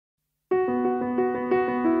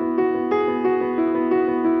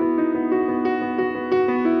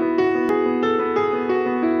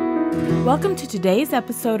Welcome to today's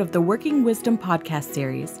episode of the Working Wisdom podcast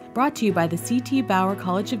series, brought to you by the C.T. Bauer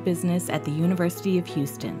College of Business at the University of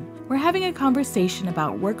Houston. We're having a conversation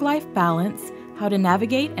about work-life balance, how to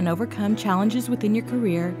navigate and overcome challenges within your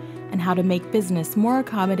career, and how to make business more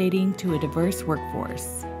accommodating to a diverse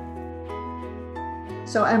workforce.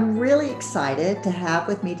 So I'm really excited to have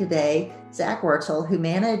with me today Zach Wortzel, who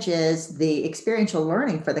manages the experiential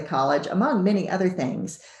learning for the college, among many other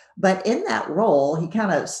things. But in that role, he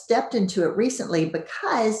kind of stepped into it recently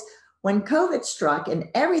because when COVID struck and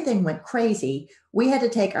everything went crazy, we had to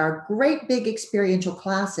take our great big experiential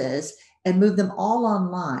classes and move them all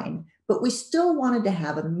online. But we still wanted to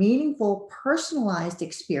have a meaningful, personalized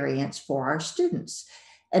experience for our students.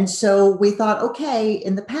 And so we thought, okay,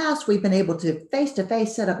 in the past, we've been able to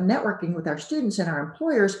face-to-face set up networking with our students and our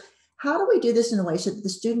employers. How do we do this in a way so that the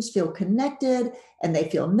students feel connected and they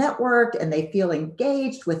feel networked and they feel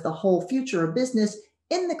engaged with the whole future of business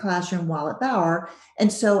in the classroom while at Bauer?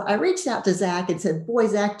 And so I reached out to Zach and said, boy,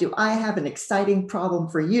 Zach, do I have an exciting problem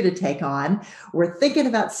for you to take on? We're thinking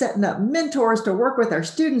about setting up mentors to work with our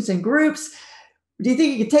students in groups. Do you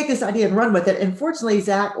think you could take this idea and run with it? And fortunately,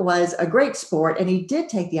 Zach was a great sport and he did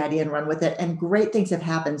take the idea and run with it, and great things have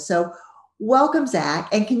happened. So welcome, Zach.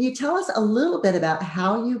 And can you tell us a little bit about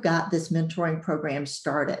how you got this mentoring program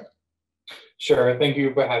started? Sure. Thank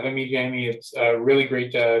you for having me, Jamie. It's really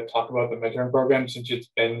great to talk about the mentoring program since it's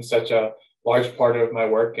been such a large part of my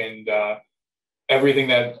work and everything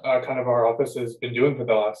that kind of our office has been doing for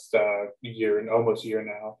the last year and almost a year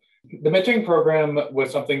now. The mentoring program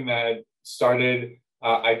was something that started,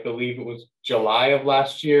 I believe it was July of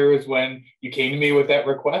last year is when you came to me with that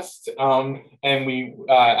request. And we,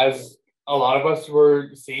 as a lot of us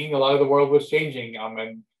were seeing, a lot of the world was changing,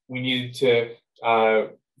 and we needed to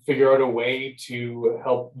figure out a way to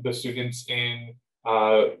help the students in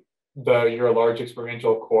your large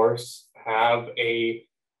experiential course have a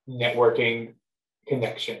networking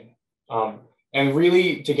connection. And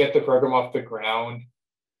really, to get the program off the ground,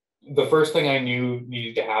 the first thing I knew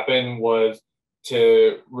needed to happen was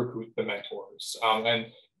to recruit the mentors. And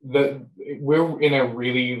we're in a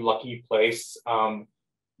really lucky place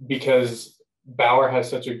because Bauer has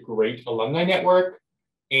such a great alumni network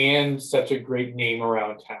and such a great name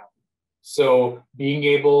around town. So being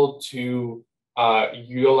able to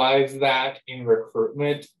utilize that in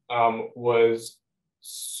recruitment was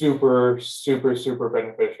super, super, super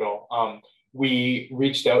beneficial. We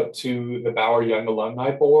reached out to the Bauer Young Alumni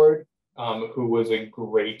Board, who was a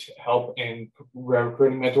great help in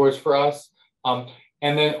recruiting mentors for us.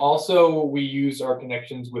 And then also we use our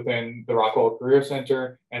connections within the Rockwell Career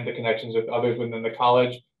Center and the connections with others within the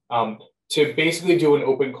college to basically do an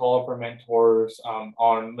open call for mentors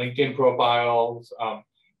on LinkedIn profiles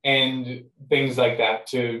and things like that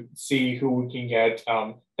to see who we can get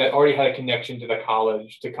that already had a connection to the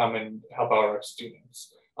college to come and help out our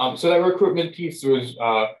students. So that recruitment piece was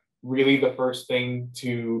really the first thing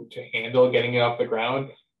to handle, getting it off the ground.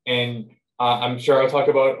 And I'm sure I'll talk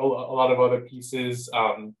about a lot of other pieces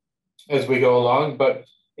as we go along, but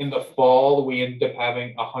in the fall, we ended up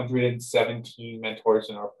having 117 mentors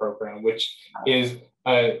in our program, which is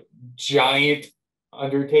a giant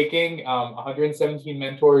undertaking, 117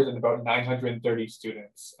 mentors and about 930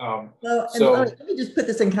 students. Let me just put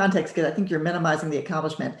this in context because I think you're minimizing the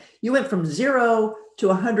accomplishment. You went from 0 to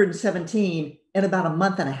 117 in about a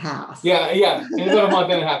month and a half. Yeah, in about a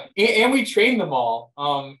month and a half. And we trained them all.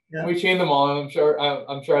 We trained them all, and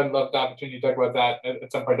I'm sure I'd love the opportunity to talk about that at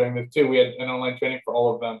some point during this too. We had an online training for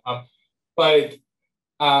all of them. But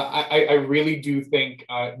I really do think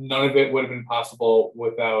none of it would have been possible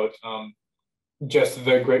without just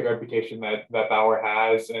the great reputation that Bauer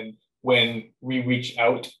has. And when we reach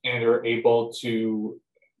out and are able to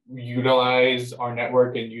utilize our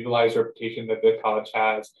network and utilize the reputation that the college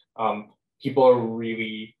has, people are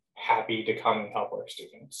really happy to come and help our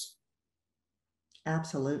students.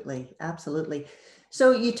 Absolutely.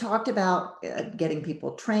 So you talked about getting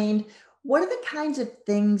people trained. What are the kinds of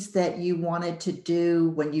things that you wanted to do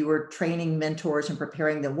when you were training mentors and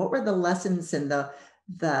preparing them? What were the lessons and the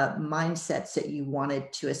mindsets that you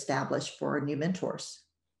wanted to establish for new mentors?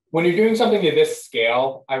 When you're doing something to this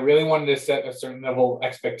scale, I really wanted to set a certain level of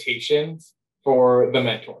expectations for the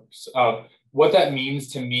mentors. What that means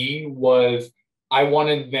to me was I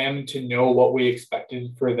wanted them to know what we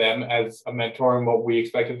expected for them as a mentor and what we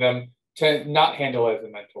expected them to not handle as a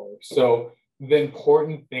mentor. So the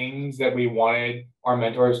important things that we wanted our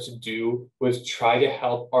mentors to do was try to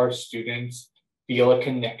help our students feel a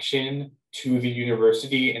connection to the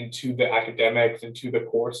university and to the academics and to the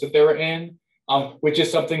course that they were in, which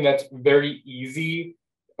is something that's very easy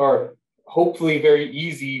or hopefully very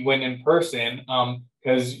easy when in person,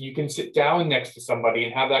 because you can sit down next to somebody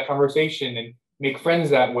and have that conversation and make friends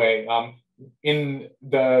that way. In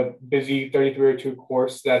the busy 3302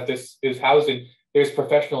 course that this is housed in, there's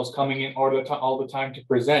professionals coming in all the time to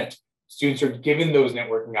present. Students are given those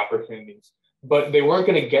networking opportunities, but they weren't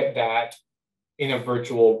going to get that in a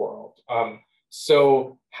virtual world.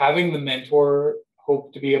 So having the mentor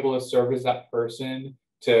hope to be able to serve as that person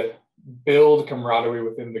to build camaraderie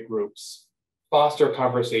within the groups, foster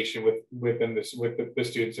conversation with the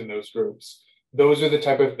students in those groups. Those are the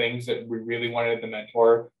type of things that we really wanted the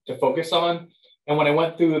mentor to focus on. And when I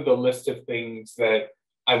went through the list of things that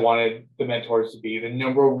I wanted the mentors to be, the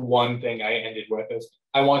number one thing I ended with is,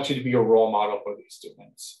 I want you to be a role model for these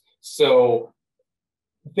students. So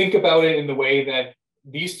think about it in the way that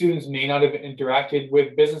these students may not have interacted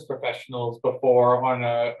with business professionals before on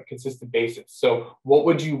a consistent basis. So what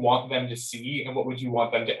would you want them to see and what would you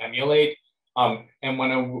want them to emulate? And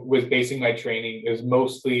when I was basing my training, it was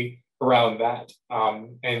mostly around that.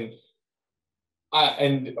 And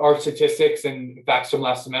our statistics and facts from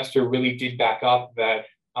last semester really did back up that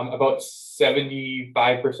about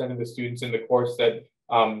 75% of the students in the course that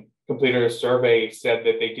completed a survey said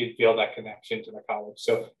that they did feel that connection to the college.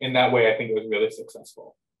 So in that way, I think it was really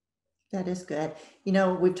successful. That is good. You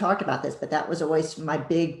know, we've talked about this, but that was always my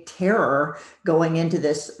big terror going into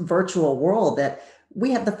this virtual world, that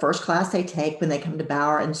we have the first class they take when they come to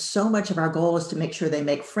Bauer. And so much of our goal is to make sure they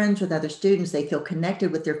make friends with other students. They feel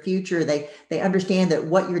connected with their future. They understand that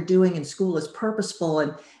what you're doing in school is purposeful.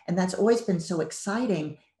 And that's always been so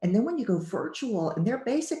exciting. And then when you go virtual and they're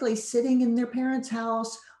basically sitting in their parents'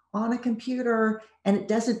 house on a computer, and it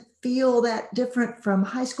doesn't feel that different from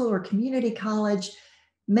high school or community college,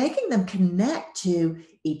 making them connect to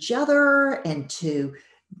each other and to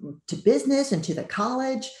business and to the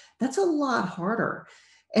college, that's a lot harder.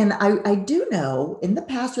 And I do know in the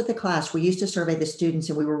past with the class, we used to survey the students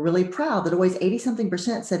and we were really proud that always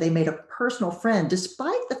 80-something% said they made a personal friend.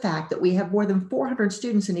 Despite the fact that we have more than 400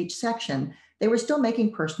 students in each section, they were still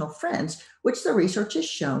making personal friends, which the research has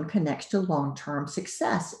shown connects to long-term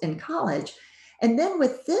success in college. And then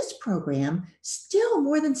with this program, still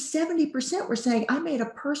more than 70% were saying, I made a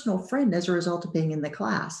personal friend as a result of being in the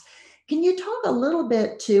class. Can you talk a little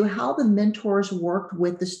bit to how the mentors worked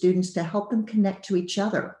with the students to help them connect to each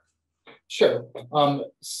other? Sure.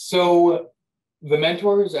 So the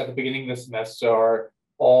mentors at the beginning of the semester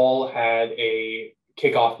all had a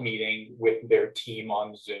kickoff meeting with their team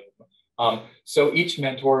on Zoom. So each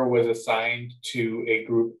mentor was assigned to a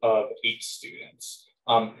group of 8 students.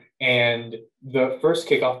 And the first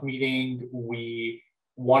kickoff meeting, we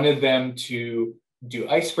wanted them to do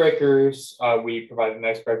icebreakers. We provided an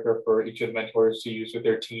icebreaker for each of the mentors to use with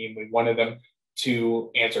their team. We wanted them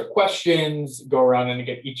to answer questions, go around and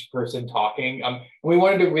get each person talking. We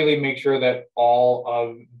wanted to really make sure that all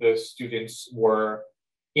of the students were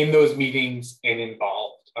in those meetings and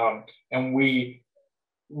involved. And we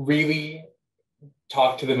really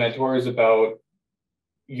talked to the mentors about,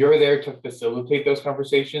 you're there to facilitate those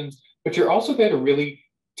conversations, but you're also there to really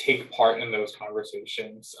take part in those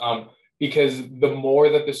conversations. Because the more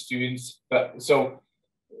that the students, so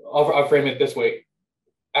I'll frame it this way.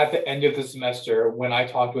 At the end of the semester, when I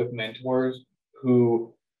talked with mentors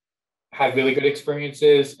who had really good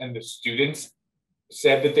experiences and the students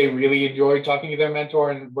said that they really enjoyed talking to their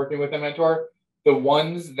mentor and working with their mentor, the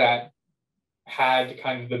ones that had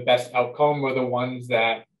kind of the best outcome were the ones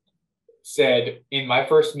that said, in my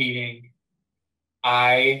first meeting,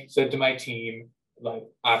 I said to my team, like,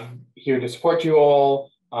 I'm here to support you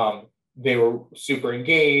all. They were super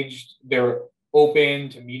engaged. They were open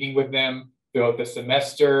to meeting with them throughout the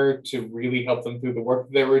semester to really help them through the work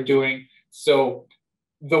that they were doing. So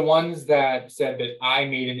the ones that said that I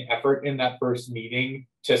made an effort in that first meeting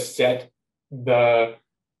to set the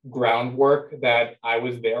groundwork that I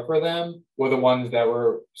was there for them were the ones that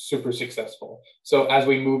were super successful. So as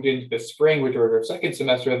we moved into the spring, which was our second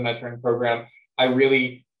semester of the mentoring program, I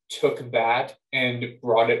really took that and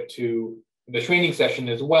brought it to the training session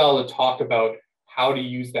as well to talk about how to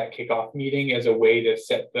use that kickoff meeting as a way to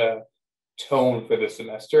set the tone for the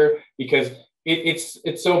semester, because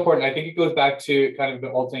it's so important. I think it goes back to kind of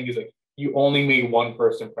the old thing is like, you only made one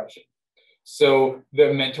first impression. So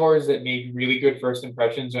the mentors that made really good first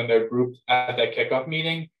impressions on their group at that kickoff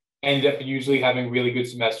meeting end up usually having really good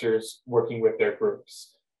semesters working with their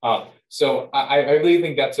groups. So I really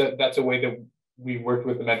think that's a way that we worked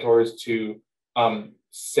with the mentors to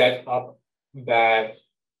set up that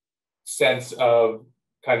sense of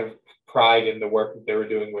kind of pride in the work that they were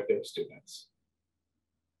doing with their students.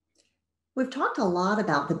 We've talked a lot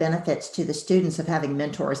about the benefits to the students of having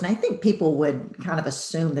mentors, and I think people would kind of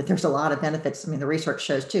assume that there's a lot of benefits. I mean, the research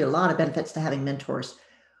shows too, a lot of benefits to having mentors.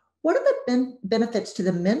 What are the benefits to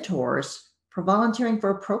the mentors for volunteering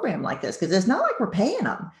for a program like this? Because it's not like we're paying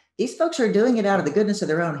them. These folks are doing it out of the goodness of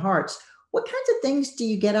their own hearts. What kinds of things do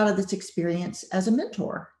you get out of this experience as a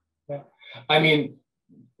mentor? Yeah. I mean,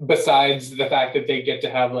 besides the fact that they get to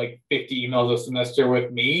have like 50 emails a semester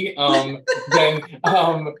with me, then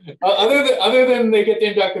other than they get to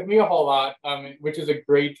interact with me a whole lot, which is a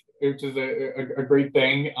great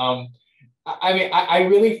thing. I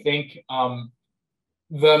really think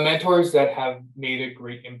the mentors that have made a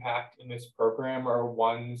great impact in this program are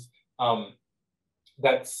ones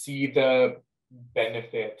that see the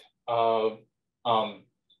benefit of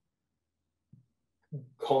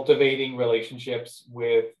cultivating relationships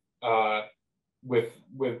with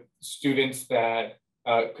students that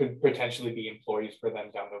could potentially be employees for them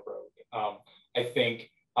down the road. I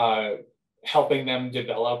think helping them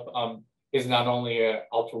develop is not only an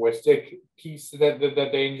altruistic piece that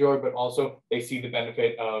they enjoy, but also they see the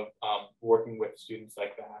benefit of working with students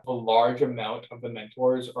like that. A large amount of the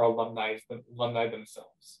mentors are alumni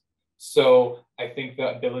themselves. So I think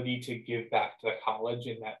the ability to give back to the college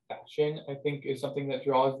in that fashion, I think, is something that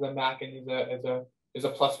draws them back and is a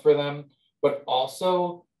plus for them. But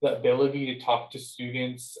also the ability to talk to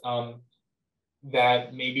students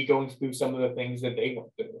that may be going through some of the things that they went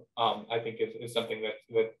through, I think is something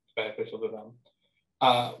that's beneficial to them.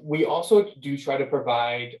 We also do try to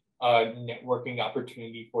provide a networking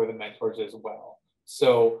opportunity for the mentors as well.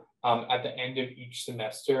 So at the end of each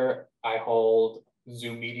semester, I hold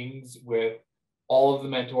Zoom meetings with all of the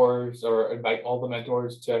mentors, or invite all the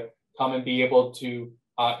mentors to come and be able to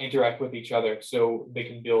interact with each other so they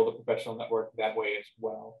can build a professional network that way as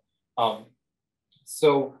well.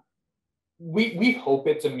 So we hope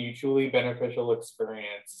it's a mutually beneficial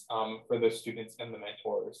experience for the students and the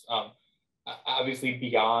mentors. Obviously,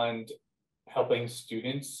 beyond helping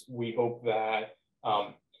students, we hope that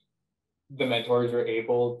the mentors are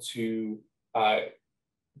able to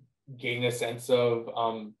gain a sense of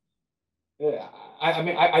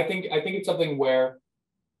I think it's something where,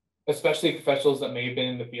 especially professionals that may have been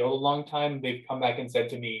in the field a long time, they've come back and said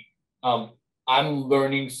to me, I'm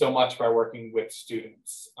learning so much by working with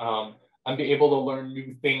students. I'm being able to learn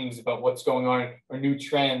new things about what's going on, or new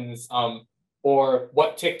trends, or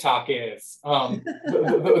what TikTok is,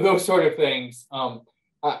 those sort of things.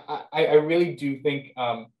 I really do think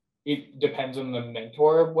it depends on the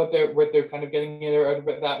mentor what they're kind of getting out of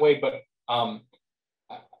it that way, but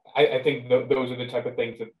I think those are the type of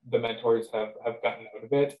things that the mentors have gotten out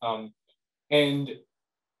of it, and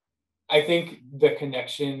I think the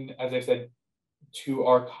connection, as I said, to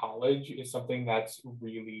our college is something that's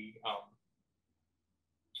really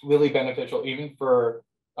really beneficial, even for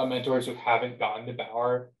mentors who haven't gone to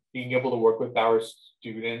Bauer. Being able to work with Bauer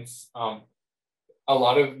students, a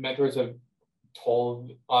lot of mentors have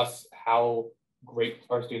told us how great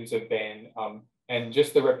our students have been, and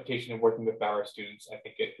just the reputation of working with Bauer students, I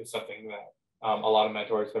think it is something that a lot of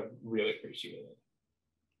mentors have really appreciated.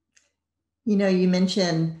 You know, you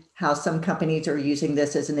mentioned how some companies are using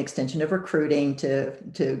this as an extension of recruiting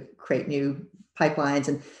to create new pipelines,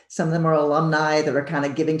 and some of them are alumni that are kind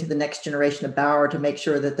of giving to the next generation of Bauer to make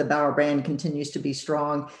sure that the Bauer brand continues to be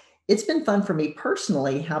strong. It's been fun for me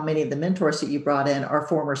personally how many of the mentors that you brought in are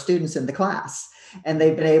former students in the class. And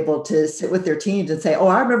they've been able to sit with their teams and say, oh,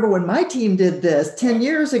 I remember when my team did this 10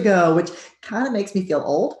 years ago, which kind of makes me feel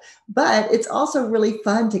old. But it's also really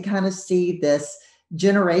fun to kind of see this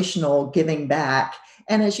generational giving back.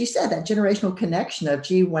 And as you said, that generational connection of,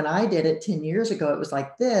 gee, when I did it 10 years ago, it was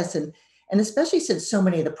like this. And especially since so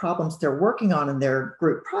many of the problems they're working on in their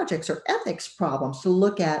group projects are ethics problems, to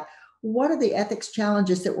look at what are the ethics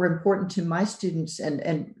challenges that were important to my students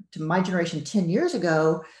and to my generation 10 years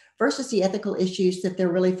ago versus the ethical issues that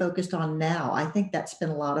they're really focused on now. I think that's been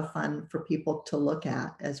a lot of fun for people to look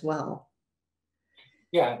at as well.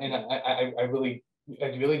 Yeah, and I really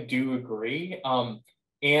do agree.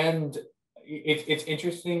 And it's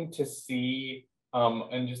interesting to see,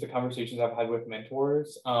 and just the conversations I've had with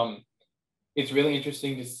mentors, it's really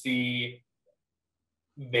interesting to see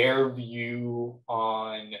their view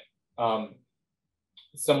on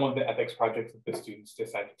some of the ethics projects that the students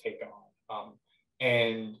decide to take on.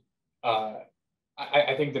 And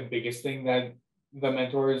I think the biggest thing that the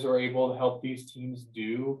mentors are able to help these teams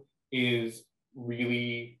do is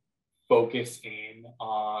really focus in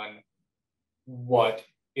on what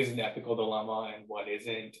is an ethical dilemma and what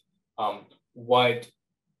isn't.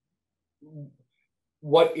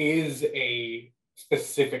 What is a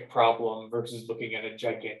specific problem versus looking at a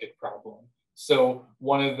gigantic problem. So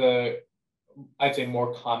one of the, I'd say,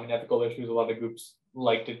 more common ethical issues a lot of groups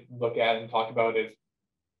like to look at and talk about is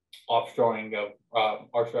offshoring of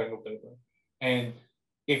labor. And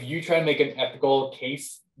if you try to make an ethical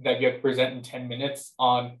case that you have to present in 10 minutes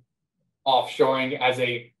on offshoring as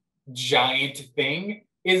a giant thing,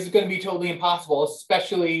 is going to be totally impossible,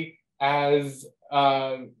 especially as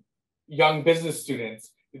young business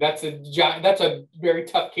students. That's a very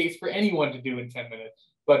tough case for anyone to do in 10 minutes.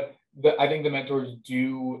 But I think the mentors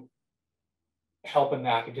do help in the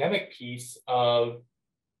academic piece of,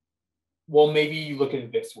 well, maybe you look at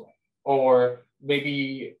it this way, or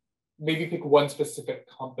maybe pick one specific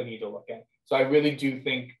company to look at. So I really do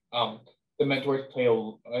think the mentors play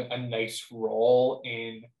a nice role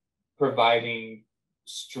in providing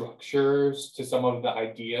structures to some of the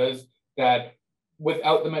ideas that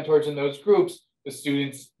without the mentors in those groups, the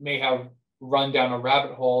students may have run down a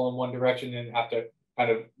rabbit hole in one direction and have to kind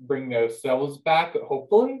of bring themselves back,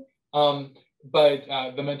 hopefully. But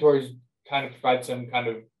the mentors kind of provide some kind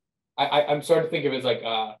of, I'm starting to think of it as like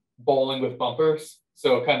bowling with bumpers.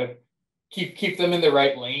 So kind of keep them in the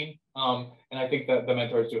right lane. And I think that the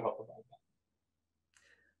mentors do help with that.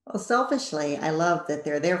 Well, selfishly, I love that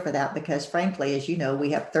they're there for that because, frankly, as you know, we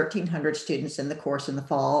have 1,300 students in the course in the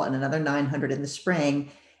fall and another 900 in the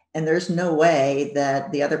spring. And there's no way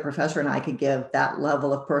that the other professor and I could give that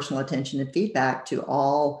level of personal attention and feedback to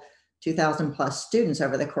all 2,000 plus students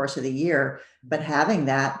over the course of the year. But having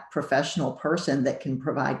that professional person that can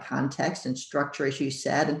provide context and structure, as you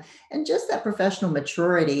said, and just that professional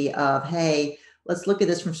maturity of, hey, let's look at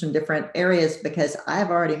this from some different areas because I've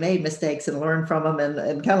already made mistakes and learned from them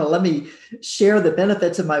and kind of let me share the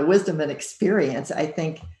benefits of my wisdom and experience. I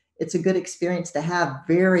think it's a good experience to have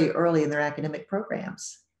very early in their academic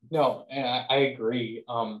programs. No, and I agree.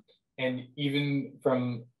 And even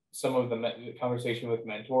from some of the conversation with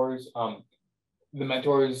mentors, the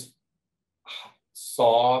mentors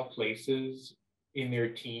saw places in their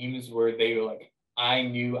teams where they were like, I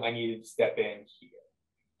knew I needed to step in here.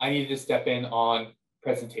 I needed to step in on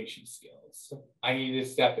presentation skills. I needed to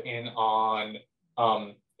step in on,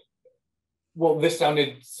 well, this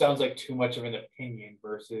sounds like too much of an opinion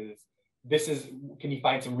versus can you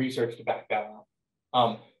find some research to back that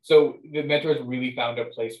up? So the mentors really found a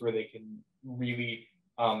place where they can really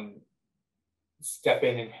step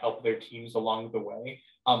in and help their teams along the way.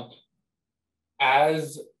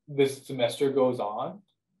 As this semester goes on,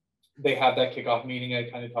 they have that kickoff meeting I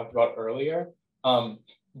kind of talked about earlier.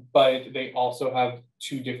 But they also have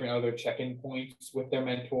two different other check-in points with their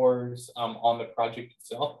mentors on the project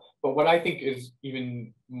itself. But what I think is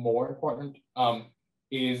even more important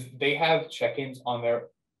is they have check-ins on their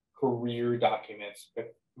career documents with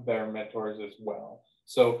their mentors as well.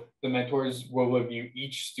 So the mentors will review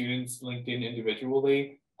each student's LinkedIn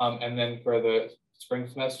individually. And then for the spring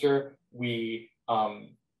semester, we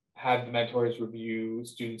have the mentors review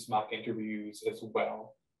students' mock interviews as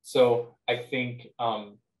well. So I think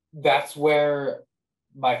that's where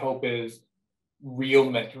my hope is real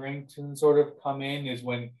mentoring can sort of come in, is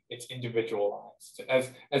when it's individualized.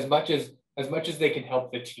 As much as they can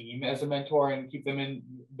help the team as a mentor and keep them in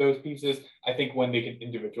those pieces, I think when they can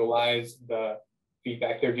individualize the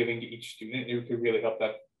feedback they're giving to each student, it could really help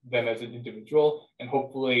them as an individual, and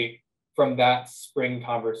hopefully from that spring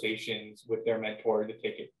conversations with their mentor to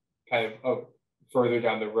take it kind of further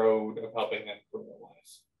down the road of helping them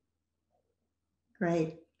career-wise.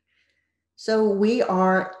 Great. So we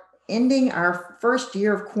are ending our first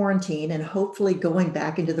year of quarantine and hopefully going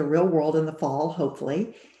back into the real world in the fall,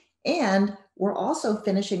 hopefully. And we're also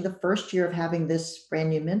finishing the first year of having this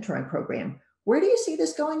brand new mentoring program. Where do you see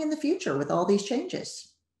this going in the future with all these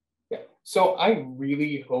changes? Yeah. So I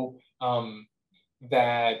really hope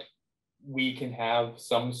that we can have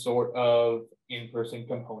some sort of in-person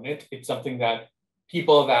component. It's something that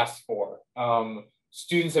people have asked for.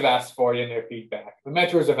 Students have asked for it in their feedback. The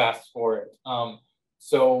mentors have asked for it.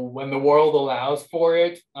 So when the world allows for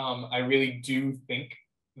it, I really do think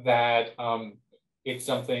that it's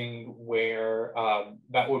something where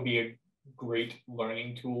that would be a great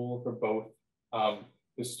learning tool for both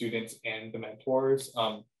the students and the mentors.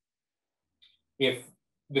 If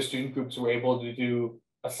the student groups were able to do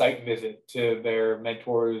a site visit to their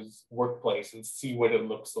mentor's workplace and see what it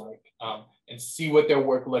looks like, and see what their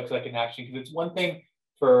work looks like in action. Because it's one thing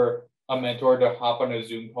for a mentor to hop on a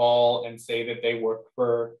Zoom call and say that they work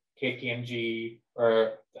for KPMG,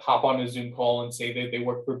 or hop on a Zoom call and say that they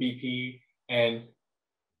work for BP. And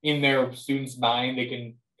in their student's mind, they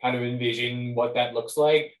can kind of envision what that looks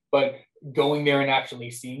like. But going there and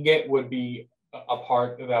actually seeing it would be a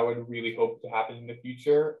part that I would really hope to happen in the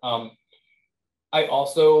future. I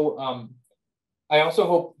also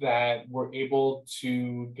hope that we're able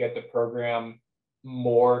to get the program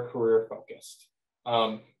more career focused.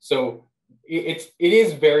 So it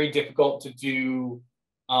is very difficult to do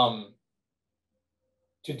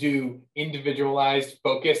individualized,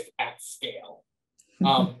 focused at scale.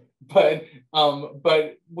 But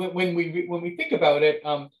when we think about it,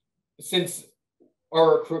 since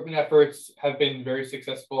our recruitment efforts have been very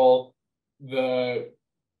successful, the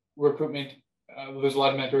recruitment, there's a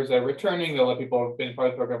lot of mentors that are returning, a lot of people have been part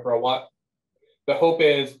of the program for a while. The hope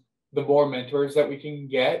is the more mentors that we can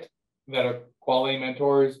get that are quality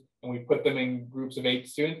mentors, and we put them in groups of 8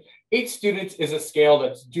 students. 8 students is a scale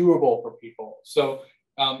that's doable for people. So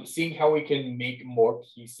seeing how we can make more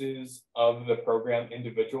pieces of the program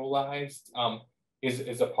individualized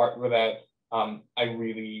is a part where that I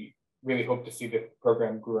really hope to see the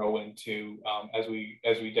program grow into as we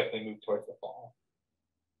definitely move towards the fall.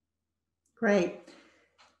 Great.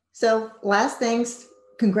 So last things,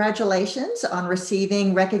 congratulations on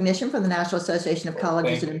receiving recognition from the National Association of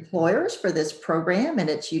Colleges and Employers for this program and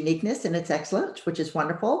its uniqueness and its excellence, which is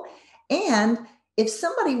wonderful. And if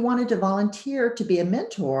somebody wanted to volunteer to be a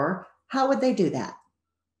mentor, how would they do that?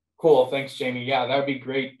 Cool. Thanks, Jamie. Yeah, that would be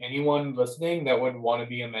great. Anyone listening that would want to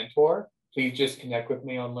be a mentor, please just connect with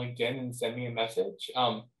me on LinkedIn and send me a message.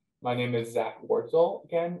 My name is Zach Wortzel,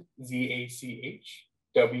 again, ZachWortzel.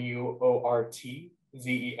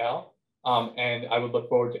 And I would look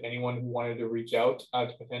forward to anyone who wanted to reach out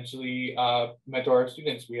to potentially mentor our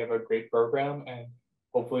students. We have a great program, and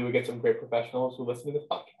hopefully we get some great professionals who listen to this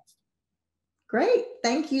podcast. Great.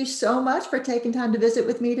 Thank you so much for taking time to visit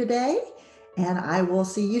with me today, and I will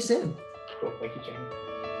see you soon. Cool. Thank you, Jamie.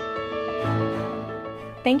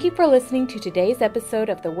 Thank you for listening to today's episode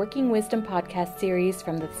of the Working Wisdom podcast series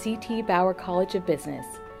from the CT Bauer College of Business,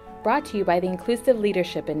 brought to you by the Inclusive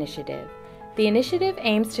Leadership Initiative. The initiative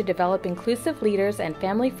aims to develop inclusive leaders and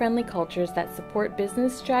family-friendly cultures that support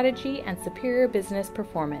business strategy and superior business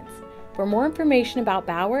performance. For more information about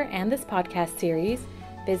Bauer and this podcast series,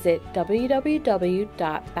 visit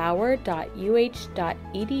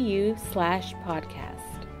www.bauer.uh.edu/podcast.